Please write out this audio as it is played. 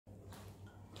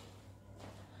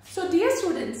So dear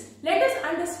students, let us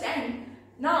understand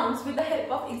nouns with the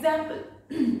help of example.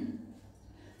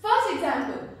 First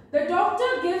example, the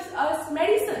doctor gives us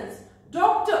medicines.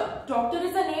 Doctor. Doctor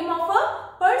is the name of a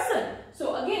person.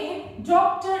 So again,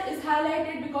 doctor is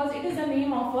highlighted because it is the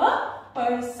name of a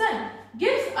person.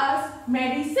 Gives us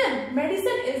medicine.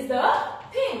 Medicine is the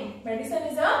thing. Medicine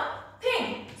is a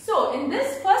thing. So in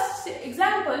this first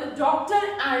example, doctor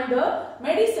and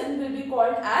medicine will be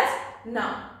called as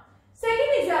noun.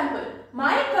 Second example,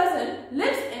 my cousin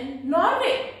lives in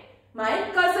Norway.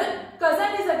 My cousin.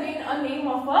 Cousin is again a name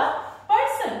of a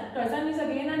person. Cousin is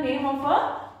again a name of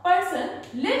a person.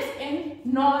 Lives in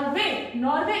Norway.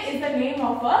 Norway is the name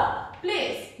of a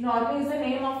place. Norway is the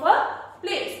name of a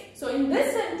place. So in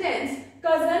this sentence,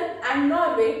 cousin and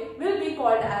Norway will be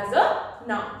called as a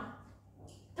noun.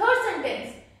 Third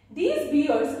sentence, these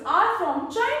bears are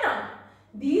from China.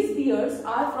 These bears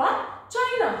are from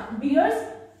China. Bears.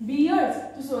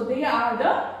 So they are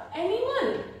the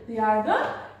animal. They are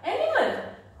the animal.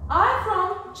 Are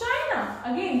from China.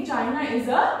 Again, China is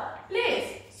a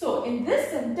place. So in this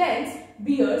sentence,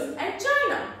 bears and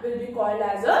China will be called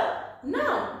as a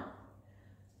noun.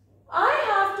 I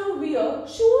have to wear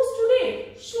shoes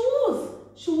today. Shoes.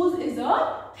 Shoes is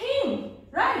a thing,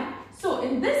 right? So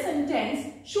in this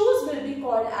sentence, shoes will be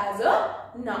called as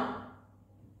a noun.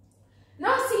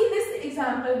 Now see this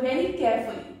example very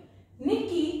carefully.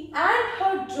 Nikki and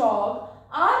her dog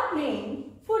are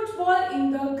playing football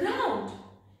in the ground.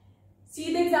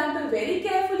 See the example very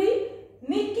carefully.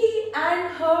 Nikki and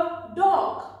her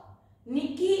dog.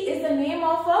 Nikki is the name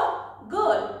of a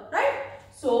girl, right?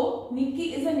 So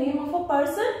Nikki is the name of a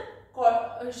person.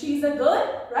 She is a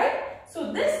girl, right?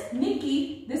 So this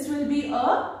Nikki, this will be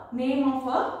a name of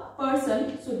a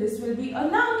person. So this will be a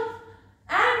noun.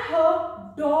 And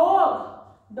her dog.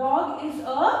 Dog is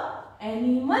a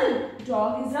animal.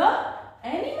 Dog is a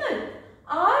animal.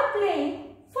 Are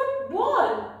playing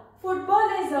football. Football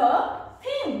is a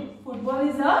thing. Football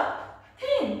is a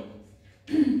thing.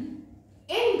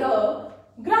 In the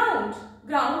ground.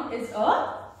 Ground is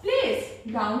a place.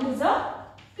 Ground is a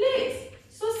place.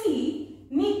 So see,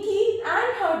 Nikki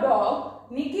and her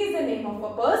dog. Nikki is the name of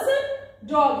a person.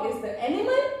 Dog is the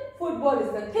animal. Football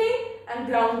is the thing. And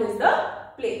ground is the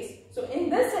place. So in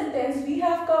this sentence, we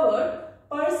have covered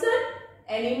person,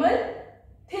 animal,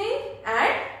 thing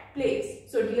and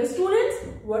place. So dear students,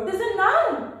 what is a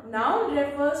noun? Noun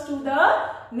refers to the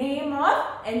name of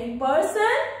any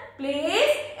person,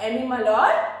 place, animal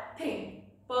or thing.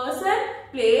 Person,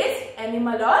 place,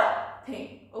 animal or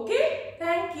thing. Okay?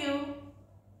 Thank you.